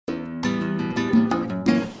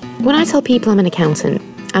When I tell people I'm an accountant,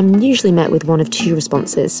 I'm usually met with one of two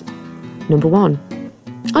responses. Number one,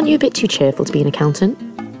 aren't you a bit too cheerful to be an accountant?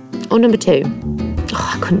 Or number two,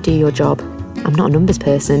 I couldn't do your job. I'm not a numbers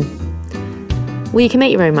person. Well, you can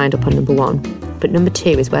make your own mind up on number one, but number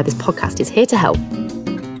two is where this podcast is here to help.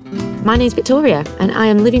 My name's Victoria, and I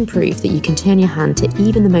am living proof that you can turn your hand to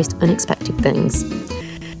even the most unexpected things.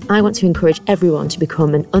 I want to encourage everyone to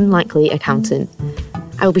become an unlikely accountant.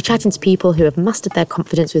 I will be chatting to people who have mastered their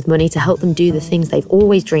confidence with money to help them do the things they've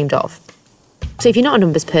always dreamed of. So if you're not a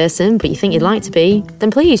numbers person, but you think you'd like to be,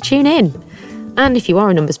 then please tune in. And if you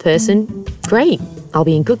are a numbers person, great, I'll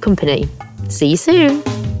be in good company. See you soon.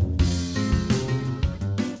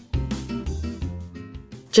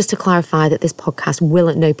 Just to clarify that this podcast will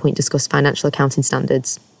at no point discuss financial accounting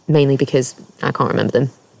standards, mainly because I can't remember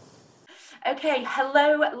them. Okay,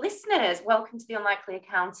 hello listeners. Welcome to The Unlikely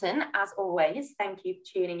Accountant. As always, thank you for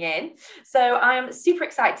tuning in. So I'm super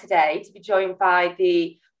excited today to be joined by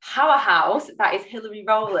the powerhouse that is Hilary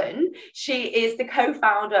Rowland. She is the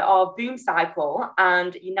co-founder of Boom Cycle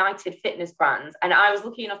and United Fitness Brands. And I was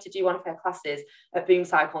lucky enough to do one of her classes at Boom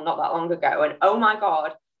Cycle not that long ago. And oh my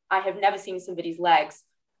God, I have never seen somebody's legs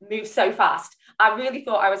move so fast. I really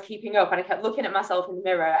thought I was keeping up, and I kept looking at myself in the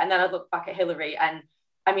mirror, and then I looked back at Hilary, and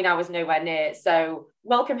I mean, I was nowhere near. So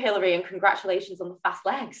welcome, Hilary, and congratulations on the fast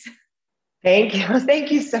legs. Thank you.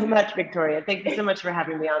 Thank you so much, Victoria. Thank you so much for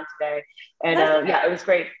having me on today. And yeah, it was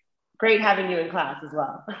great having you in class as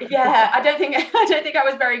well. Yeah, I don't think I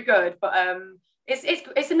was very good, but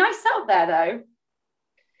it's a nice setup there though.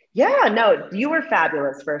 Yeah, no, you were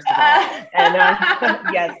fabulous, first of all. And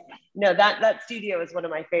yes, no, that studio is one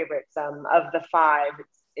of my favorites of the five.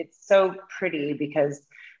 It's so pretty because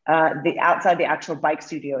the outside the actual bike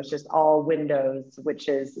studio is just all windows, which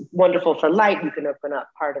is wonderful for light. You can open up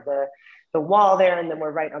part of the wall there, and then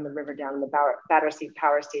we're right on the river down in the Battersea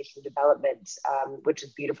Power Station development, which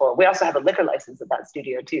is beautiful. We also have a liquor license at that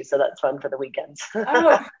studio too, so that's fun for the weekends. Oh,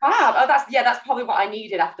 fab! Oh, that's probably what I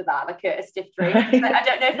needed after that, like a stiff drink. I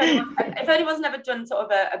don't know if anyone's never done sort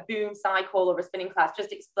of a boom cycle or a spinning class.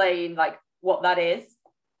 Just explain like what that is.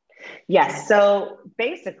 Yes. So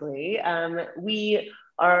basically,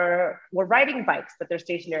 we're riding bikes, but they're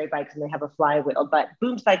stationary bikes and they have a flywheel. But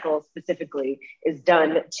Boom Cycle specifically is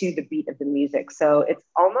done to the beat of the music. So it's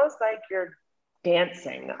almost like you're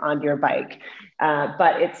dancing on your bike,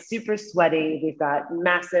 but it's super sweaty. We've got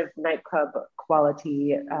massive nightclub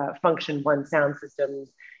quality Function One sound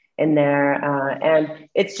systems in there. And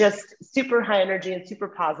it's just super high energy and super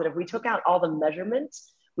positive. We took out all the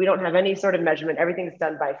measurements. We don't have any sort of measurement. Everything's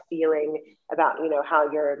done by feeling about,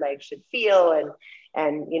 how your legs should feel and,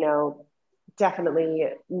 definitely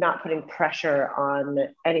not putting pressure on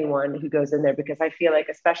anyone who goes in there, because I feel like,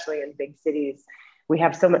 especially in big cities, we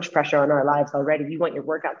have so much pressure on our lives already. You want your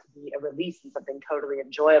workout to be a release and something totally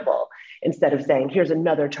enjoyable instead of saying, here's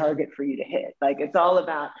another target for you to hit. Like, it's all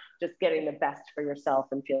about just getting the best for yourself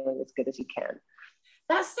and feeling as good as you can.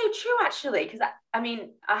 That's so true, actually, because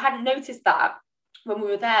I hadn't noticed that when we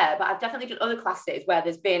were there, but I've definitely done other classes where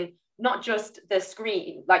there's been not just the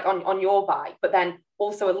screen like on your bike, but then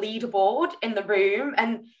also a leaderboard in the room,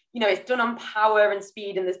 and it's done on power and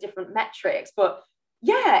speed, and there's different metrics. But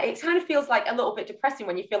yeah, it kind of feels like a little bit depressing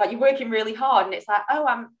when you feel like you're working really hard and it's like, oh,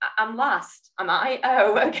 I'm last, am I?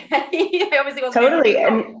 Oh, okay. I obviously wasn't totally.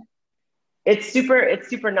 And it's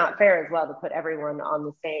super not fair as well to put everyone on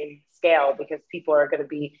the same scale, because people are going to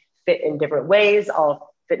be fit in different ways. All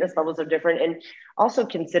fitness levels are different. And also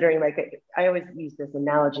considering, like, I always use this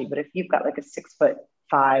analogy, but if you've got like a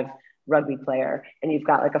 6'5" rugby player and you've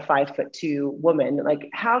got like a 5'2" woman, like,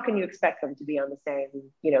 how can you expect them to be on the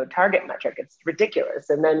same, target metric? It's ridiculous.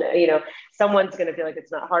 And then, someone's going to feel like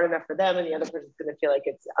it's not hard enough for them, and the other person's going to feel like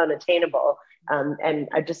it's unattainable. And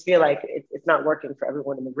I just feel like it's not working for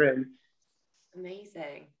everyone in the room.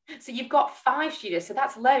 Amazing. So you've got 5 studios, so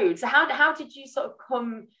that's loads. So how did you sort of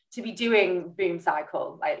come to be doing Boom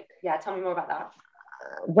Cycle? Like, yeah, tell me more about that.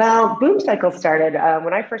 Well, Boom Cycle started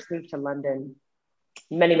when I first moved to London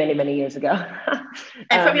many years ago.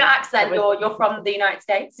 And from your accent, you're from the United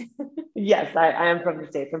States? Yes, I am from the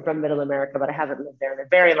States. I'm from Middle America, but I haven't lived there in a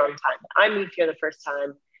very long time. I moved here the first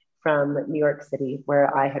time from New York City,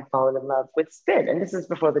 where I had fallen in love with spin. And this is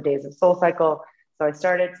before the days of Soul Cycle. So I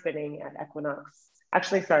started spinning at Equinox.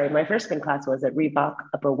 Actually, sorry, my first spin class was at Reebok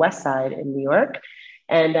Upper West Side in New York.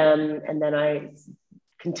 And then I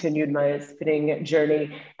continued my spinning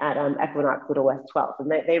journey at Equinox Little West 12.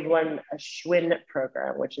 And they run a Schwinn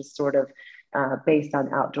program, which is sort of based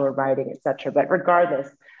on outdoor riding, et cetera. But regardless,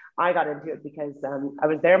 I got into it because I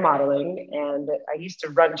was there modeling, and I used to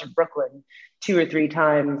run to Brooklyn 2 or 3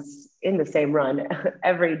 times in the same run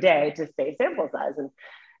every day to stay sample size. And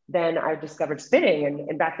then I discovered spinning,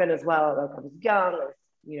 and back then as well, like I was young, I was,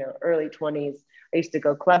 early 20s. I used to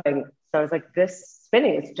go clubbing, so I was like, this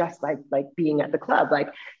spinning is just like being at the club, like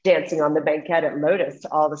dancing on the banquette at Lotus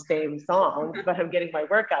to all the same songs, but I'm getting my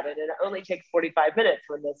work out, and it only takes 45 minutes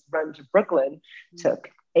when this run to Brooklyn took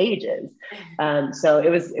ages. So it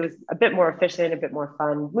was a bit more efficient, a bit more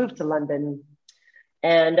fun. Moved to London,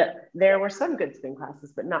 and there were some good spin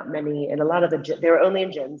classes, but not many. And a lot of they were only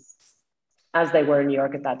in gyms, as they were in New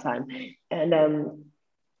York at that time. And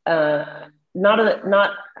I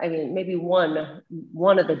mean, maybe one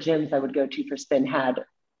of the gyms I would go to for spin had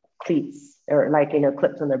cleats, or like,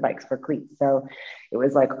 clips on their bikes for cleats. So it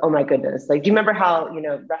was like, oh my goodness. Like, do you remember how,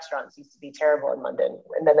 restaurants used to be terrible in London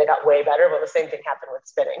and then they got way better? Well, the same thing happened with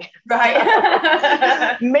spinning.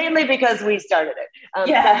 Right. Mainly because we started it.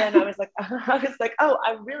 Yeah. And then I was like, oh,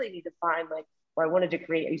 I really need to find or I wanted to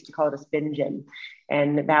create, I used to call it a spin gym.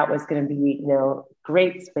 And that was going to be,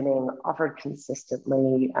 great spinning offered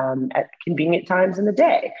consistently at convenient times in the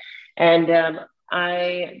day. And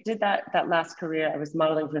I did that last career. I was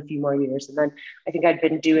modeling for a few more years. And then I think I'd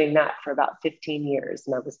been doing that for about 15 years.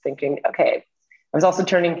 And I was thinking, okay, I'd also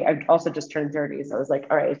just turned 30. So I was like,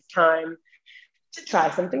 all right, it's time to try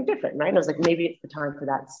something different, right? And I was like, maybe it's the time for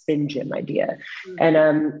that spin gym idea. Mm-hmm.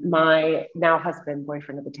 And my now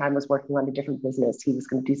boyfriend at the time, was working on a different business. He was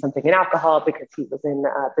going to do something in alcohol because he was in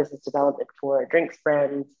business development for a drinks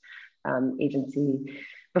brand agency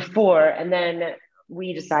before. And then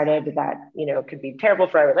we decided that, it could be terrible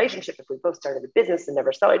for our relationship if we both started a business and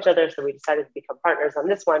never saw each other. So we decided to become partners on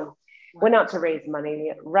this one. Went out to raise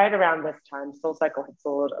money. Right around this time, SoulCycle had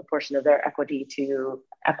sold a portion of their equity to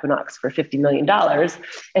Equinox for $50 million.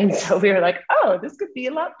 And so we were like, oh, this could be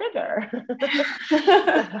a lot bigger.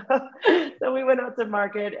 So we went out to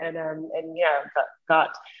market and got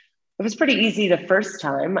it was pretty easy the first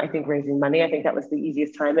time, I think, raising money. I think that was the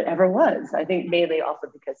easiest time it ever was. I think mainly also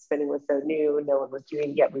because spinning was so new, no one was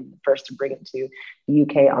doing it yet. We were the first to bring it to the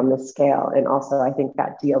UK on this scale. And also I think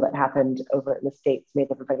that deal that happened over in the States made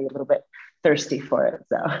everybody a little bit thirsty for it.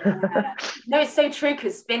 So no, it's so true,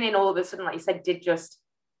 because spinning all of a sudden, like you said, did just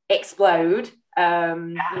explode.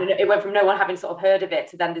 It went from no one having sort of heard of it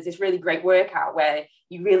to then there's this really great workout where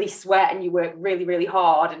you really sweat and you work really, really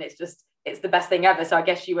hard, and it's the best thing ever. So I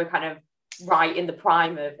guess you were kind of right in the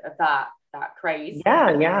prime of that craze.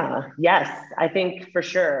 Yes, I think for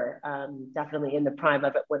sure, definitely in the prime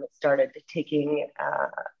of it when it started taking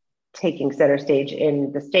center stage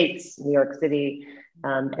in the States, New York City.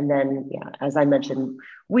 And then, as I mentioned,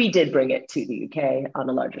 we did bring it to the UK on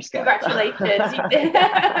a larger scale. Congratulations.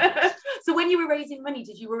 So when you were raising money,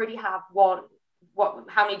 did you already have one?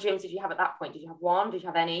 How many gyms did you have at that point? Did you have one? Did you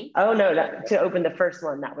have any? Oh, no, to open the first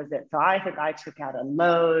one, that was it. So I think I took out a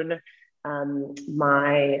loan.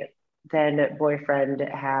 My then boyfriend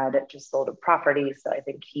had just sold a property. So I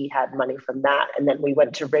think he had money from that. And then we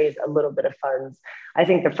went to raise a little bit of funds. I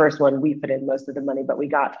think the first one, we put in most of the money, but we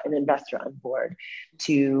got an investor on board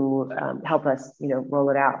to help us, roll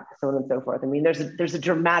it out, so on and so forth. I mean, there's a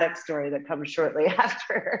dramatic story that comes shortly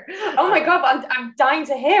after. Oh my God, I'm dying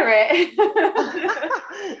to hear it.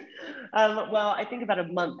 Well, I think about a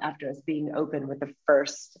month after us being open with the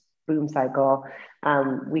first Boom Cycle,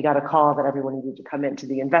 we got a call that everyone needed to come into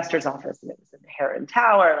the investor's office, and it was in the Heron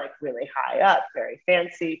Tower, like really high up, very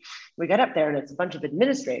fancy. We got up there and it's a bunch of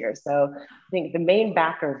administrators. So I think the main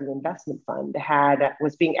backer of the investment fund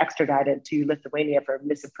was being extradited to Lithuania for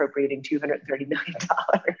misappropriating $230 million.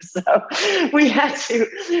 So we had to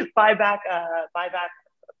buy back our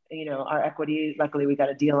equity. Luckily, we got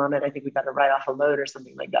a deal on it. I think we got to write off a loan or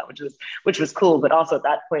something like that, which was cool. But also at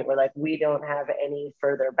that point, we're like, we don't have any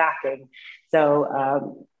further backing.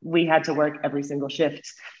 So we had to work every single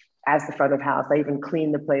shift as the front of house. I even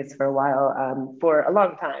cleaned the place for a while, for a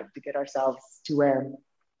long time, to get ourselves to where,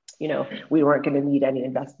 we weren't going to need any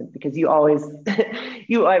investment, because I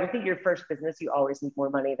think your first business, you always need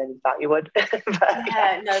more money than you thought you would.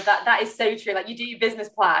 No, that is so true. Like, you do your business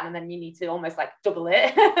plan and then you need to almost like double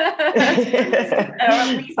it. Or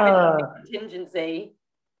at least a contingency.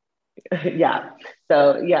 Yeah.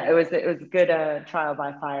 So yeah, it was a good trial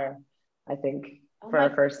by fire, I think. For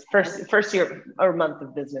our first year or month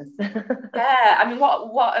of business. Yeah, I mean,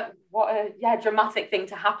 what a dramatic thing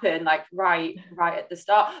to happen, like right at the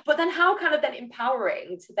start. But then how kind of then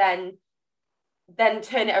empowering to then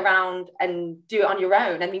turn it around and do it on your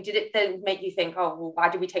own? I mean, did it then make you think, oh, well, why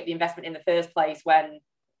did we take the investment in the first place when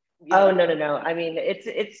Oh, no. I mean,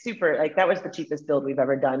 it's super, like, that was the cheapest build we've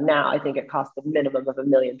ever done. Now I think it costs a minimum of £1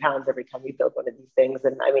 million every time we build one of these things.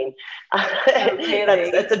 And I mean,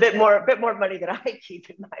 that's a bit more money than I keep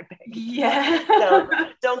in my bank. Yeah. So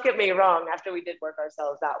don't get me wrong. After we did work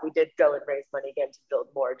ourselves out, we did go and raise money again to build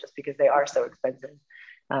more, just because they are so expensive.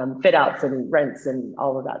 Fit outs and rents and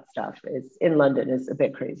all of that stuff is in London is a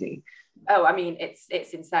bit crazy. Oh, I mean, it's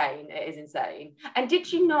insane. It is insane. And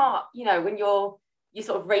did you not, when you're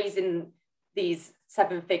sort of raising these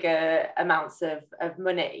 7-figure amounts of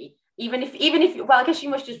money, even if, well, I guess you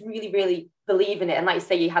must just really, really believe in it. And like you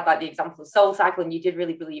say, you had like the example of Soul Cycle and you did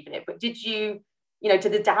really believe in it. But did you, did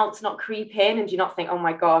the doubts not creep in? And do you not think, oh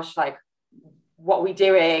my gosh, like, what are we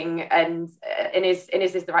doing? And is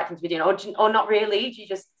this the right thing to be doing? Or not really?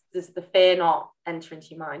 Does the fear not enter into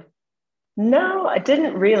your mind? No, I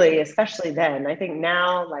didn't really, especially then. I think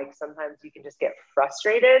now, like, sometimes you can just get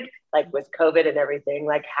frustrated, like with COVID and everything,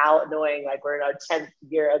 like how annoying, like we're in our 10th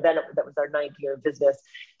year, then that was our 9th year of business,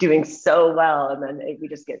 doing so well. And then we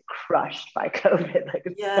just get crushed by COVID. Like,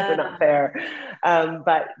 it's so not fair.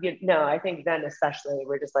 But, I think then especially,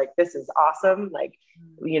 we're just like, this is awesome. Like,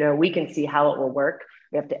 we can see how it will work.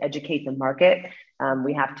 We have to educate the market.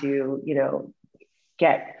 We have to,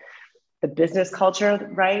 get the business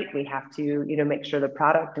culture right. We have to, make sure the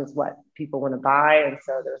product is what people want to buy. And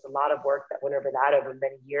so there's a lot of work that went over that over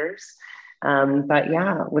many years. But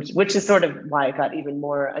yeah, which is sort of why it got even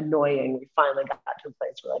more annoying. We finally got to a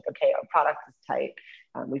place where, like, okay, our product is tight.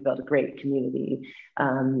 We built a great community.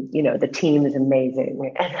 The team is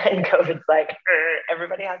amazing. And then COVID's like,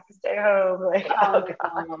 everybody has to stay home. Like, oh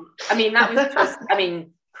God. I mean, that was just,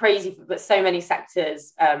 crazy, but so many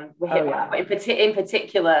sectors were hit by it. But in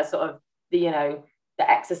particular, sort of the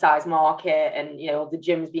exercise market and all the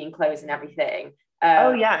gyms being closed and everything.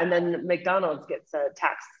 And then McDonald's gets a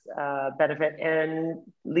tax benefit and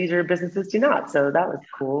leisure businesses do not. So that was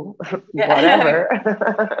cool.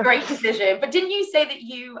 Whatever. Great decision. But didn't you say that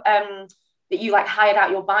you like hired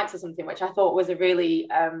out your bikes or something, which I thought was a really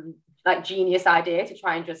like genius idea to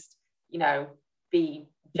try and just be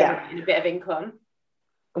generating a bit of income?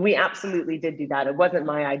 We absolutely did do that. It wasn't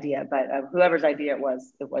my idea, but whoever's idea it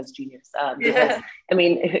was genius. Because, I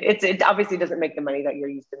mean, it obviously doesn't make the money that you're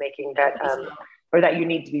used to making, or that you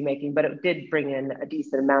need to be making, but it did bring in a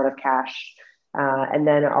decent amount of cash. And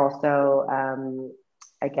then also,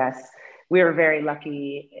 I guess we were very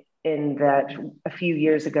lucky in that a few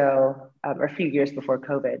years ago, or a few years before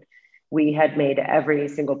COVID, we had made every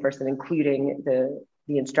single person, including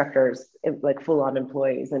the instructors, like full-on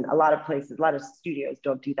employees. And a lot of studios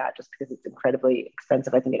don't do that just because it's incredibly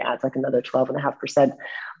expensive. I think it adds like another 12.5%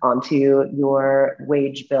 onto your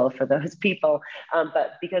wage bill for those people.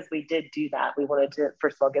 But because we did do that, we wanted to,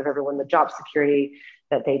 first of all, give everyone the job security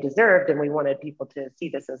that they deserved. And we wanted people to see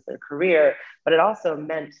this as their career. But it also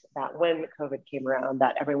meant that when COVID came around,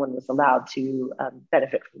 that everyone was allowed to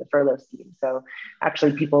benefit from the furlough scheme. So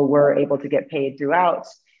actually people were able to get paid throughout.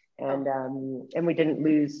 And we didn't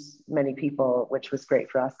lose many people, which was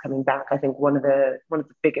great for us coming back. I think one of the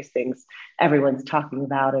biggest things everyone's talking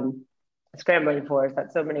about and scrambling for is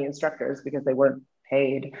that so many instructors, because they weren't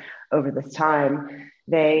paid over this time,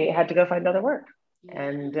 they had to go find other work.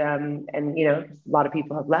 And a lot of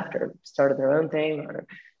people have left or started their own thing or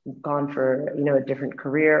gone for a different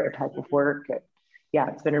career or type of work.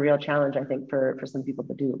 It's been a real challenge, I think, for some people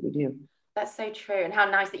to do what we do. That's so true. And how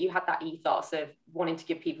nice that you had that ethos of wanting to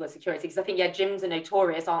give people a security. Because I think, gyms are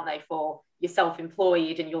notorious, aren't they, for you're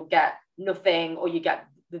self-employed and you'll get nothing or you get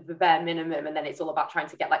the bare minimum. And then it's all about trying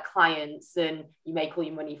to get like clients and you make all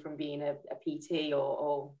your money from being a PT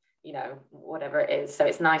or whatever it is. So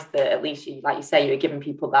it's nice that at least you, like you say, you're giving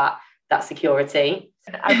people that security.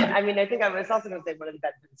 I mean, I think I was also going to say one of the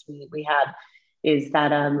benefits we had is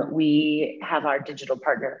that we have our digital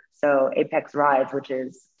partner. So Apex Rides, which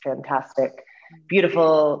is fantastic,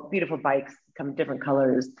 beautiful bikes, come different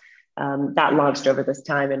colors. That launched over this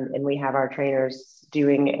time, and we have our trainers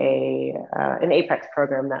doing an Apex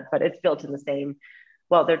program but it's built in the same.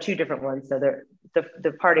 Well, they're two different ones. So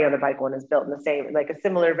the party on the bike one is built in the same, like a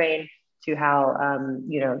similar vein to how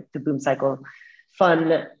the Boom Cycle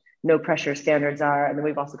fun, no pressure standards are. And then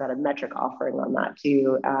we've also got a metric offering on that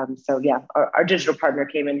too. Our digital partner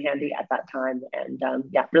came in handy at that time, and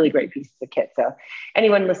really great pieces of kit. So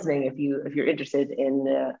anyone listening, if you're interested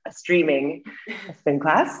in a streaming spin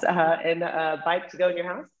class and a bike to go in your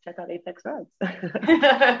house, check out Apex Rides.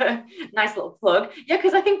 Nice little plug. Yeah,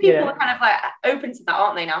 because I think people are kind of like open to that,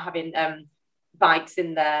 aren't they, now, having bikes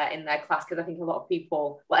in their class? Because I think a lot of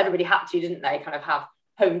people, everybody had to, didn't they, kind of have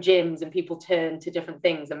home gyms and people turn to different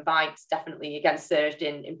things, and bikes definitely again surged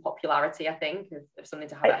in popularity, I think, of something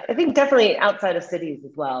to have. I think definitely outside of cities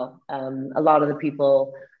as well. A lot of the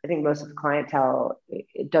people, I think most of the clientele,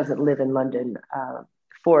 it doesn't live in London.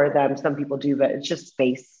 For them, some people do, but it's just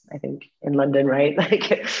space, I think, in London, right?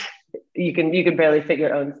 Like you can barely fit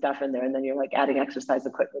your own stuff in there, and then you're like adding exercise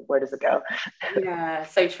equipment. Where does it go? Yeah,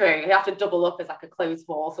 so true. You have to double up as like a clothes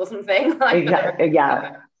horse or something. Like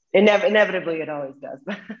yeah. Inevitably, it always does.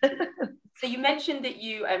 So you mentioned that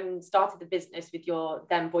you started the business with your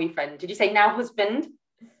then boyfriend. Did you say now husband?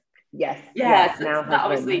 Yes. Yeah, so now that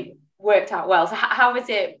obviously worked out well. So how is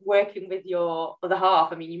it working with your other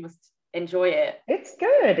half? I mean, you must enjoy it. It's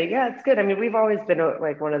good. Yeah, it's good. I mean, we've always been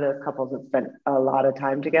like one of those couples that spent a lot of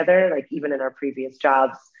time together. Like even in our previous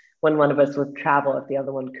jobs, when one of us would travel, if the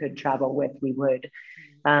other one could travel with, we would.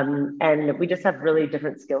 And we just have really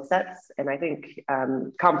different skill sets, and I think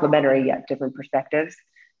complementary yet different perspectives.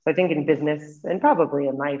 So I think in business and probably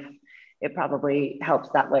in life, it probably helps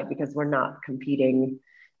that way because we're not competing,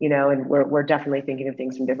 and we're definitely thinking of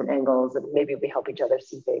things from different angles, and maybe we help each other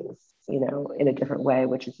see things, in a different way,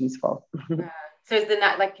 which is useful. So is there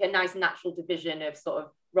like a nice natural division of sort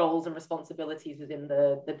of roles and responsibilities within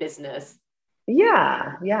the business?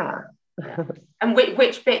 Yeah. And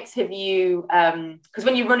which bits have you, because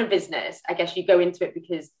when you run a business, I guess you go into it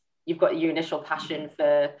because you've got your initial passion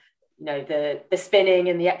for, the spinning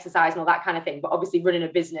and the exercise and all that kind of thing. But obviously running a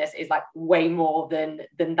business is like way more than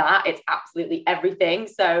that. It's absolutely everything.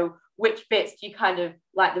 So which bits do you kind of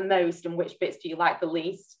like the most, and which bits do you like the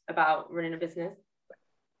least about running a business?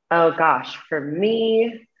 Oh gosh, for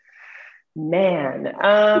me, man.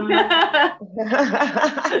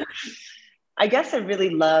 I guess I really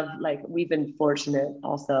love, like, we've been fortunate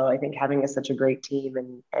also, I think, having such a great team,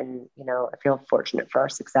 and I feel fortunate for our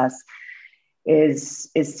success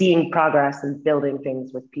is seeing progress and building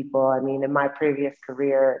things with people. I mean, in my previous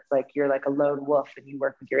career, it's like you're like a lone wolf and you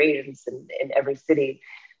work with your agents in every city.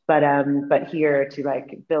 But here to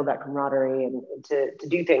like build that camaraderie and to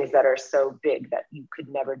do things that are so big that you could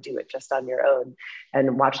never do it just on your own,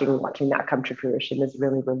 and watching that come to fruition is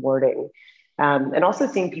really rewarding. And also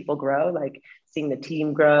seeing people grow, like seeing the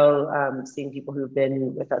team grow, seeing people who've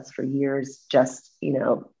been with us for years just,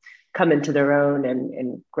 come into their own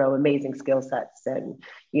and grow amazing skill sets, and,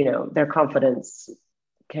 their confidence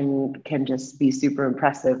can just be super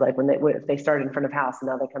impressive. Like if they start in front of house and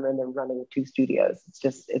now they come in and running 2 studios,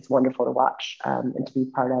 it's wonderful to watch and to be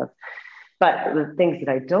part of. But the things that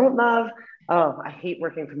I don't love, I hate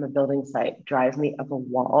working from a building site. It drives me up a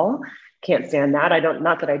wall. Can't stand that.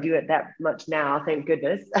 Not that I do it that much now, thank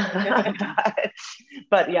goodness.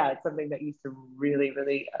 but yeah, it's something that used to really,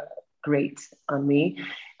 really grate on me.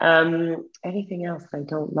 Anything else I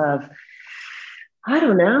don't love? I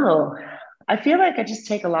don't know. I feel like I just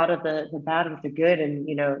take a lot of the bad with the good, and,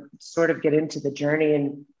 sort of get into the journey.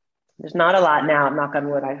 And there's not a lot now, knock on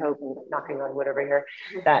wood, I hope, and knocking on wood over here,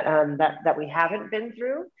 that we haven't been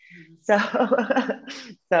through. So,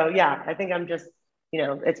 so yeah, I think I'm just,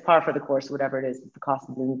 it's par for the course, whatever it is, the cost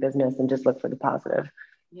of doing business, and just look for the positive.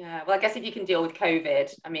 Yeah, well, I guess if you can deal with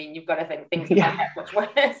COVID, I mean, you've got to think things can't get much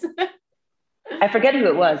worse. I forget who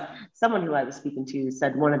it was. Someone who I was speaking to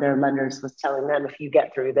said one of their lenders was telling them, if you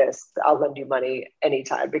get through this, I'll lend you money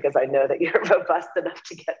anytime because I know that you're robust enough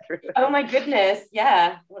to get through it. Oh my goodness.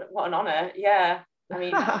 Yeah. What an honor. Yeah. I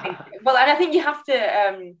mean, and I think you have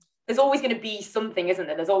to, there's always going to be something, isn't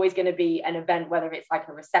there? There's always going to be an event, whether it's like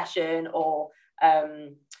a recession or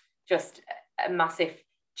just a massive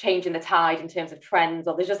change in the tide in terms of trends,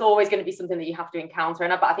 or there's just always going to be something that you have to encounter.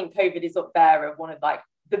 But I think COVID is up there of one of like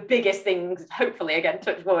the biggest things, hopefully, again,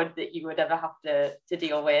 touch wood, that you would ever have to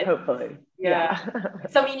deal with. Hopefully. Yeah.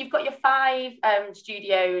 So I mean, you've got your 5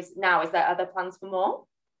 studios now. Is there other plans for more?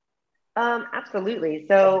 Absolutely.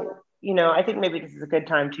 So, I think maybe this is a good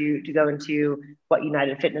time to go into what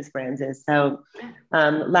United Fitness Brands is. So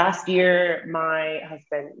last year, my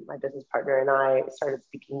husband, my business partner, and I started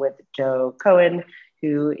speaking with Joe Cohen,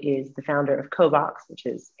 who is the founder of CoBox, which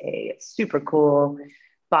is a super cool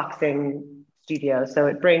boxing studio. So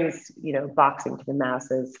it brings, boxing to the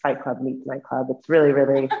masses. Fight Club meets nightclub. It's really,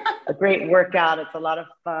 really a great workout. It's a lot of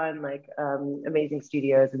fun, like amazing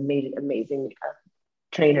studios and amazing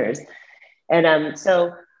trainers. And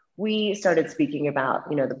so we started speaking about,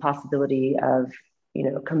 the possibility of,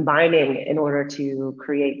 combining in order to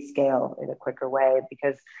create scale in a quicker way,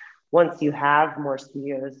 because once you have more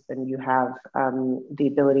studios, then you have the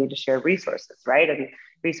ability to share resources, right? And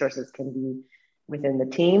resources can be within the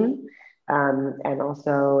team. And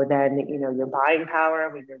also then, your buying power,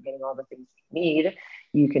 when you're getting all the things you need,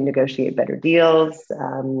 you can negotiate better deals.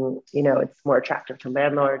 It's more attractive to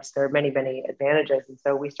landlords. There are many, many advantages. And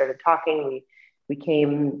so we started talking, we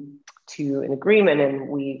came to an agreement and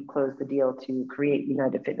we closed the deal to create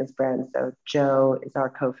United Fitness Brands. So Joe is our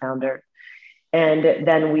co-founder. And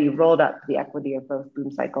then we rolled up the equity of both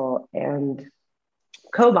Boom Cycle and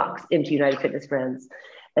Cobox into United Fitness Brands.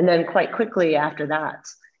 And then quite quickly after that,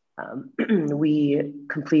 we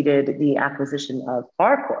completed the acquisition of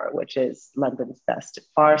Barcore, which is London's best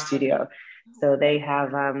bar studio. So they have,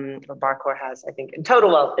 Barcore has, I think in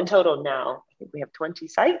total now, I think we have 20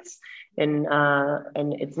 sites. And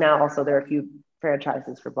it's now also, there are a few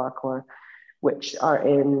franchises for Barcore, which are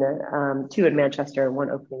in 2 in Manchester, 1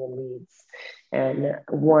 opening in Leeds, and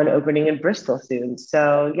 1 opening in Bristol soon.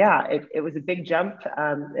 So yeah, it was a big jump,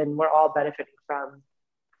 and we're all benefiting from,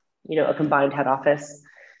 a combined head office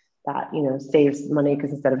that, saves money,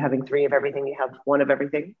 because instead of having 3 of everything, you have 1 of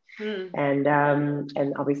everything. And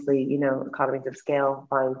obviously, economies of scale,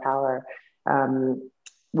 buying power.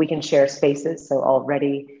 We can share spaces. So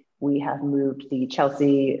already we have moved the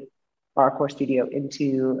Chelsea Barcore studio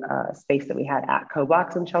into a space that we had at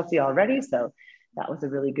Cobox in Chelsea already. So that was a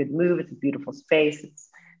really good move. It's a beautiful space.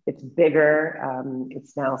 It's bigger.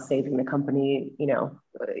 It's now saving the company,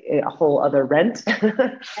 a whole other rent.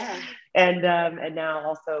 Yeah. And now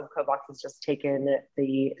also Cobox has just taken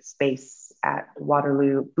the space at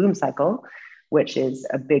Waterloo Boom Cycle, which is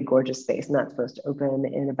a big, gorgeous space, and that's supposed to open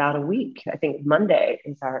in about a week. I think Monday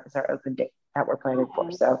is our open date that we're planning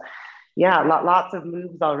for. So yeah, lots of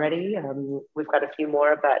moves already. We've got a few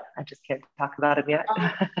more, but I just can't talk about them yet.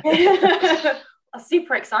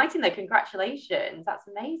 Super exciting though. Congratulations. That's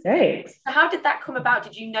amazing. Thanks. So how did that come about?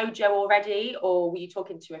 Did you know Joe already, or were you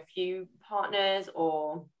talking to a few partners,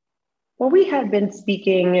 or? Well, we had been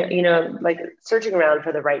speaking, like searching around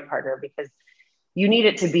for the right partner, because you need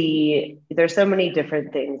it to be, there's so many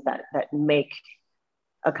different things that make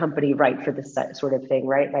a company right for this sort of thing,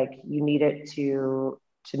 right? Like you need it to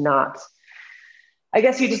not, I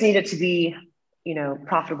guess you just need it to be,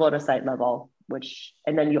 profitable at a site level,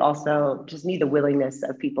 and then you also just need the willingness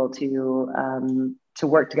of people to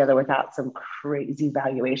work together without some crazy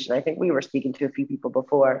valuation. I think we were speaking to a few people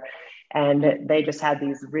before, and they just had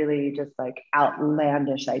these really just like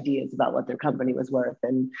outlandish ideas about what their company was worth.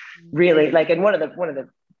 And really like, and one of the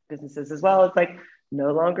businesses as well, it's like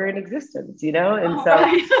no longer in existence, And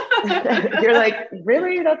you're like,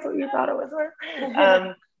 really? That's what you thought it was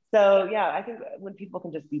worth? So yeah, I think when people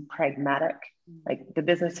can just be pragmatic, like the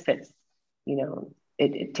business fits,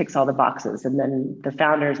 it ticks all the boxes. And then the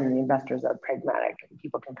founders and the investors are pragmatic, and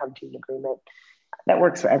people can come to an agreement that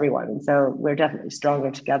works for everyone. And so we're definitely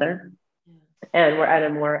stronger together, and we're at a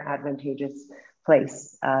more advantageous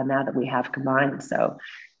place now that we have combined. So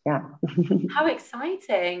yeah. How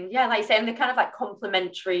exciting. Yeah, like you say, and they're kind of like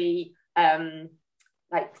complementary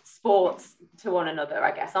like sports to one another,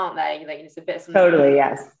 I guess, aren't they? Like it's a bit of totally,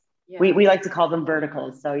 yes. Yeah. We like to call them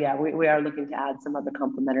verticals. So yeah, we are looking to add some other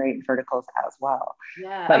complementary verticals as well.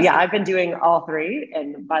 Yeah. But yeah, I've been doing all 3.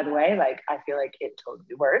 And by the way, like, I feel like it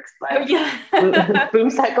totally works. Like Boom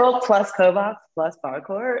Cycle plus Cobox plus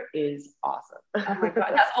Barcore is awesome. Oh my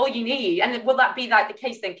God, that's all you need. And will that be like the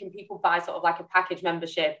case then? Can people buy sort of like a package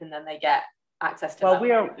membership and then they get access to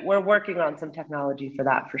we're working on some technology for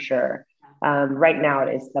that for sure. Right now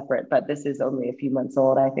it is separate, but this is only a few months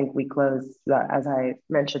old. I think we closed, as I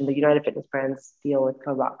mentioned, the United Fitness Brands deal with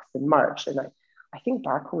Cobox in March. And I think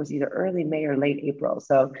Barcore was either early May or late April.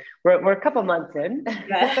 So we're a couple months in.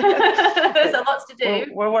 Yeah. There's a lot to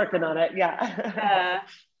do. We're working on it. Yeah. Yeah.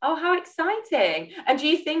 Oh, how exciting. And do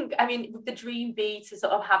you think, I mean, would the dream be to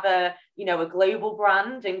sort of have a global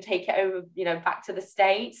brand and take it over, back to the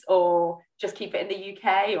States, or just keep it in the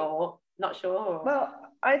UK, or not sure? Well,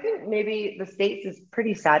 I think maybe the States is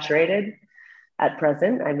pretty saturated at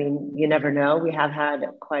present. I mean, you never know. We have had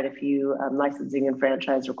quite a few licensing and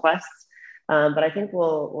franchise requests, but I think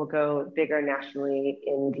we'll go bigger nationally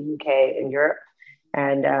in the UK and Europe.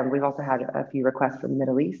 And we've also had a few requests from the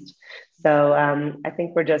Middle East. So I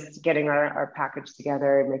think we're just getting our package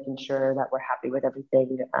together and making sure that we're happy with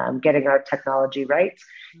everything, getting our technology right.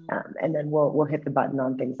 And then we'll hit the button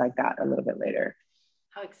on things like that a little bit later.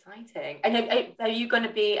 How exciting. And are you going to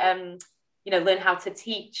be, learn how to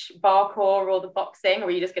teach Barcore or the boxing, or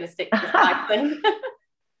are you just going to stick to the cycling?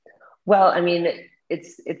 Well, I mean,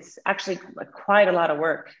 it's actually quite a lot of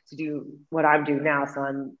work to do what I'm doing now.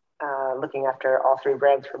 So looking after all three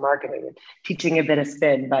brands for marketing and teaching a bit of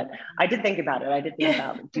spin. But I did think about it. I did think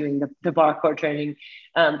about doing the bar core training,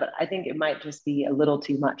 but I think it might just be a little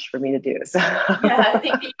too much for me to do. So yeah, I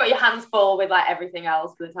think you've got your hands full with like everything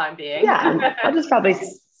else for the time being. Yeah, I'll just probably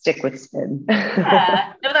stick with spin.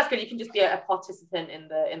 Yeah, no, but that's good. You can just be a participant in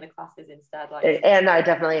the classes instead. And I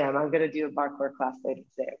definitely am. I'm going to do a bar core class later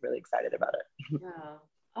today. I'm really excited about it. Yeah.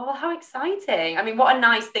 Oh, well, how exciting! I mean, what a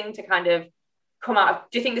nice thing to kind of come out of.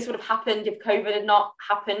 Do you think this would have happened if COVID had not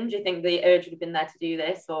happened? Do you think the urge would have been there to do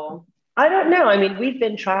this, or? I don't know. I mean, we've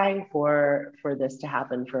been trying for this to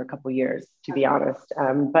happen for a couple of years, to be honest.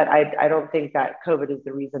 But I don't think that COVID is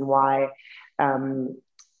the reason why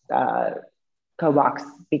Cobox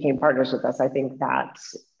became partners with us. I think that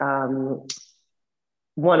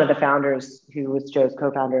one of the founders, who was Joe's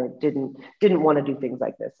co-founder, didn't want to do things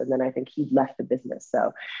like this, and then I think he left the business.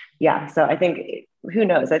 So yeah, so I think, who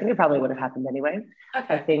knows? I think it probably would have happened anyway.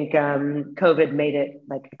 Okay. I think COVID made it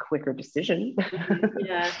like a quicker decision.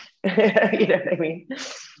 Yeah. You know what I mean?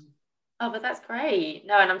 Oh, but that's great.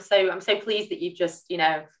 No, and I'm so pleased that you've just, you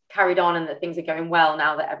know, carried on and that things are going well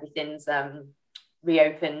now that everything's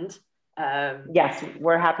reopened. Yes,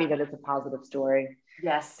 we're happy that it's a positive story.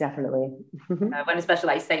 Yes, definitely. When especially,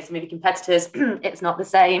 like you say, some of your competitors, it's not the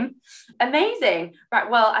same. Amazing. Right,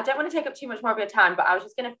 well, I don't want to take up too much more of your time, but I was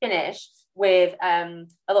just going to finish with a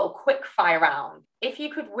little quick fire round. If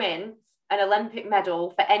you could win an Olympic medal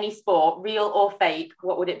for any sport, real or fake,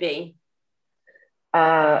 what would it be?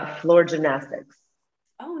 Floor gymnastics.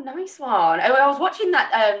 Oh, nice one. Oh, I was watching that.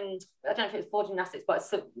 I don't know if it was floor gymnastics, but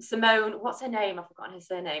Simone, what's her name? I've forgotten her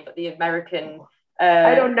surname, but the American.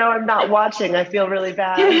 I don't know. I'm not watching. I feel really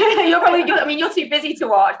bad. You're too busy to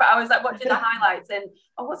watch, but I was like watching the highlights and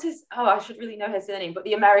I should really know her surname, but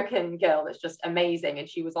the American girl that's just amazing. And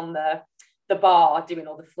she was on the bar doing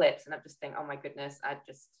all the flips. And I just think, oh my goodness, I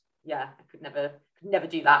could never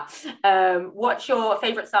do that. What's your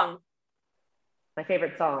favorite song? My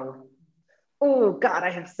favorite song. Oh God,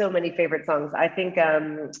 I have so many favorite songs. I think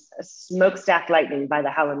Smokestack Lightning by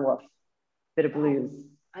the Howlin' Wolf. Bit of blues.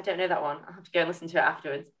 I don't know that one. I'll have to go and listen to it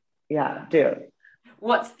afterwards. Yeah, do it.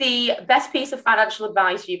 What's the best piece of financial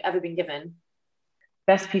advice you've ever been given?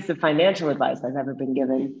 Best piece of financial advice I've ever been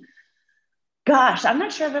given. Gosh, I'm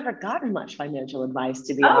not sure I've ever gotten much financial advice,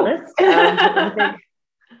 to be honest.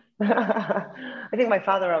 I think my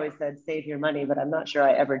father always said, save your money, but I'm not sure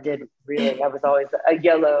I ever did really. I was always a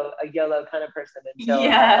YOLO kind of person until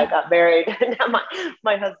I got married. And now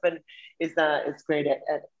my husband is great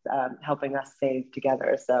at helping us save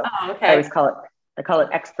together. So I always call it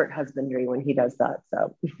expert husbandry when he does that.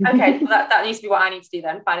 So okay, well, that needs to be what I need to do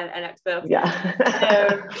then. Find an expert. Yeah.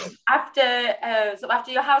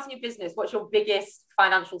 After your house and your business, what's your biggest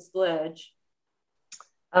financial splurge?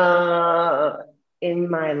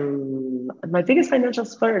 In my biggest financial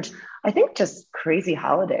splurge, I think just crazy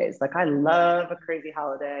holidays. Like I love a crazy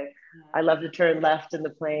holiday. I love to turn left in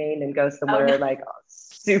the plane and go somewhere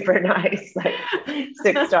super nice, like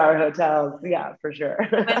 6-star hotels. Yeah, for sure.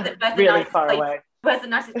 Where's really far away. Where's the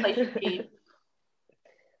nicest place you've been?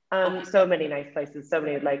 So many nice places. So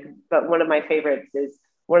many but one of my favorites is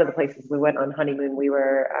one of the places we went on honeymoon. We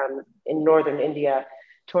were in northern India,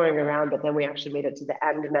 touring around, but then we actually made it to the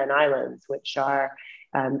Andaman Islands, which are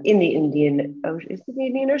in the Indian Ocean. Is it the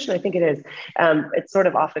Indian Ocean? I think it is. It's sort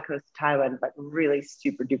of off the coast of Thailand, but really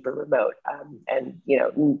super duper remote. And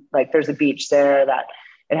there's a beach there that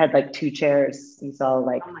it had 2 chairs. You saw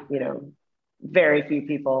very few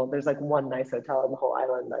people. There's one nice hotel in the whole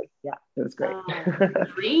island. It was great. Oh,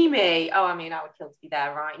 dreamy. Oh, I mean, I would kill to be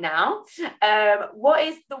there right now. What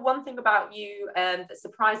is the one thing about you that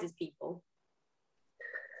surprises people?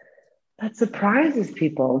 That surprises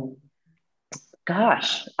people.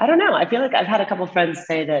 Gosh, I don't know. I feel like I've had a couple of friends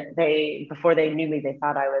say that before they knew me, they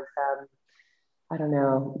thought I was, I don't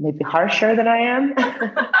know, maybe harsher than I am.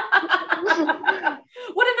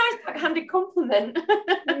 What a nice backhanded compliment.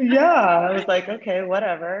 Yeah, I was like, okay,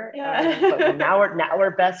 whatever. Yeah. But now we're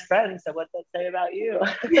best friends. So what's that say about you?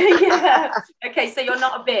 Yeah. Okay, so you're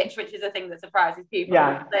not a bitch, which is a thing that surprises people.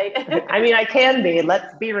 Yeah. I mean, I can be.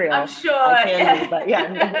 Let's be real. I'm sure. I can be, but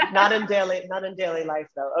not in daily life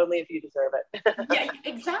though. Only if you deserve it. Yeah,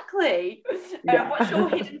 exactly. Yeah. What's your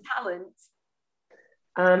hidden talent?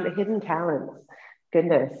 Hidden talents.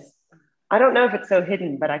 Goodness, I don't know if it's so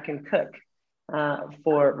hidden, but I can cook.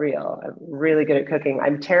 For real. I'm really good at cooking.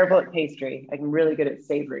 I'm terrible at pastry. I'm really good at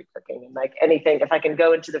savory cooking. And anything, if I can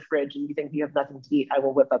go into the fridge and you think you have nothing to eat, I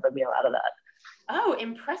will whip up a meal out of that. Oh,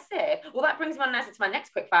 impressive. Well, that brings me on nicely to my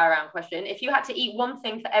next quick fire round question. If you had to eat one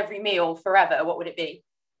thing for every meal forever, what would it be?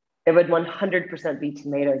 It would 100% be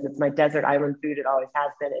tomatoes. It's my desert island food. It always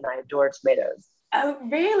has been, and I adore tomatoes. Oh,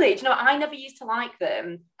 really? Do you know, I never used to like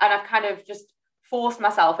them, and I've kind of just forced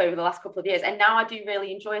myself over the last couple of years, and now I do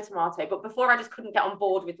really enjoy a tomato. But before, I just couldn't get on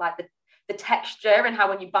board with like the texture and how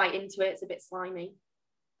when you bite into it, it's a bit slimy.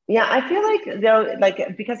 Yeah, I feel like though,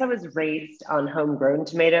 like because I was raised on homegrown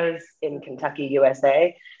tomatoes in Kentucky,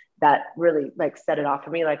 USA, that really like set it off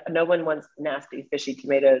for me. Like no one wants nasty, fishy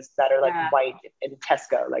tomatoes that are like white in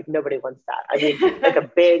Tesco. Like nobody wants that. I mean, like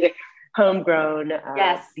a big homegrown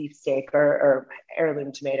beefsteak or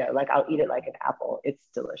heirloom tomato. Like I'll eat it like an apple. It's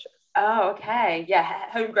delicious. Oh, okay. Yeah,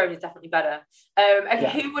 homegrown is definitely better. Okay, Yeah.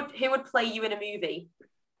 Who would play you in a movie?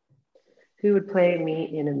 Who would play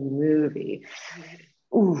me in a movie?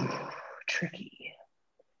 Ooh, tricky.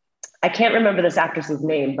 I can't remember this actress's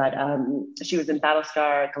name, but she was in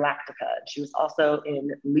Battlestar Galactica. She was also in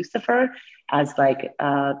Lucifer as like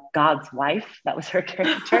God's wife. That was her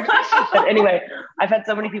character. But anyway, I've had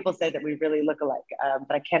so many people say that we really look alike,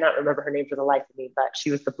 but I cannot remember her name for the life of me. But she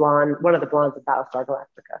was one of the blondes of Battlestar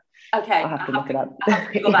Galactica. Okay, I'll have to look it up. I have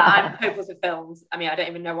to Google that. I'm hopeless with films. I mean, I don't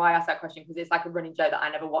even know why I asked that question because it's like a running joke that I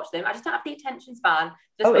never watch them. I just don't have the attention span.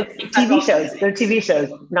 It's TV shows. They're TV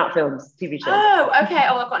shows, not films. TV shows. Oh, okay.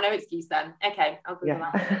 Oh, I've got no excuse then. Okay, I'll Google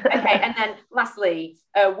that. Okay, and then lastly,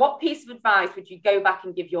 what piece of advice would you go back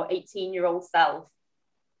and give your 18-year-old self?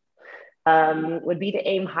 Would be to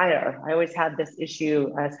aim higher. I always had this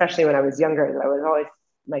issue, especially when I was younger, that I would always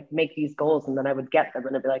like make these goals and then I would get them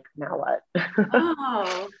and I'd be like, now what?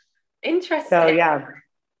 Oh, interesting. So yeah,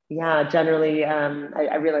 generally,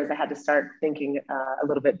 I realized I had to start thinking a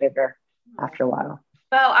little bit bigger after a while.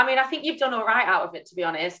 Well, I mean, I think you've done all right out of it, to be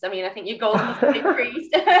honest. I mean, I think your goals must have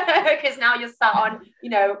increased because now you're sat on,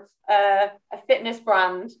 a fitness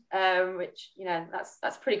brand, which, that's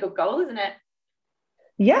a pretty good goal, isn't it?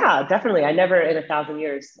 Yeah, definitely. I never in 1,000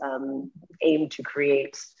 years aimed to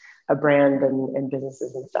create a brand and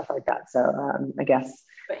businesses and stuff like that. So I guess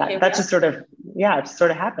that just sort of, it just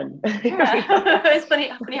sort of happened. Yeah. It's funny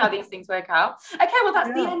how these things work out. Okay, well,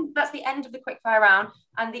 that's the end. That's the end of the quickfire round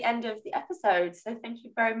and the end of the episode. So thank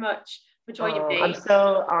you very much for joining me. I'm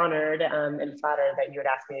so honored and flattered that you would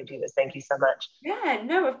ask me to do this. Thank you so much. Yeah,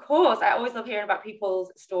 no, of course. I always love hearing about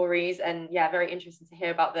people's stories, and very interesting to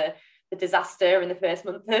hear about the disaster in the first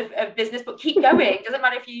month of business. But keep going. Doesn't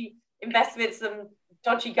matter if you invest with some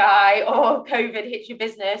dodgy guy or COVID hits your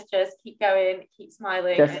business, just keep going, keep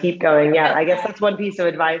smiling. Just keep going. Yeah, I guess that's one piece of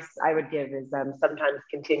advice I would give is sometimes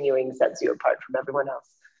continuing sets you apart from everyone else.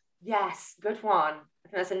 Yes, good one. I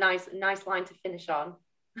think that's a nice line to finish on.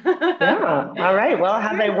 Yeah. All right. Well,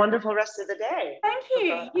 have a wonderful rest of the day. Thank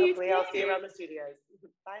you. Hopefully I'll see you around the studios.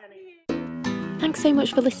 Bye, honey. Thanks so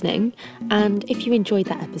much for listening. And if you enjoyed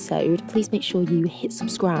that episode, please make sure you hit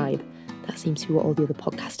subscribe. That seems to be what all the other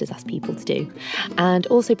podcasters ask people to do. And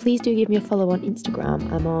also, please do give me a follow on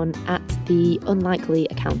Instagram. I'm on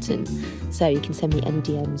 @theunlikelyaccountant. So you can send me any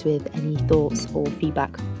DMs with any thoughts or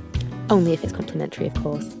feedback. Only if it's complimentary, of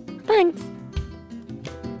course. Thanks.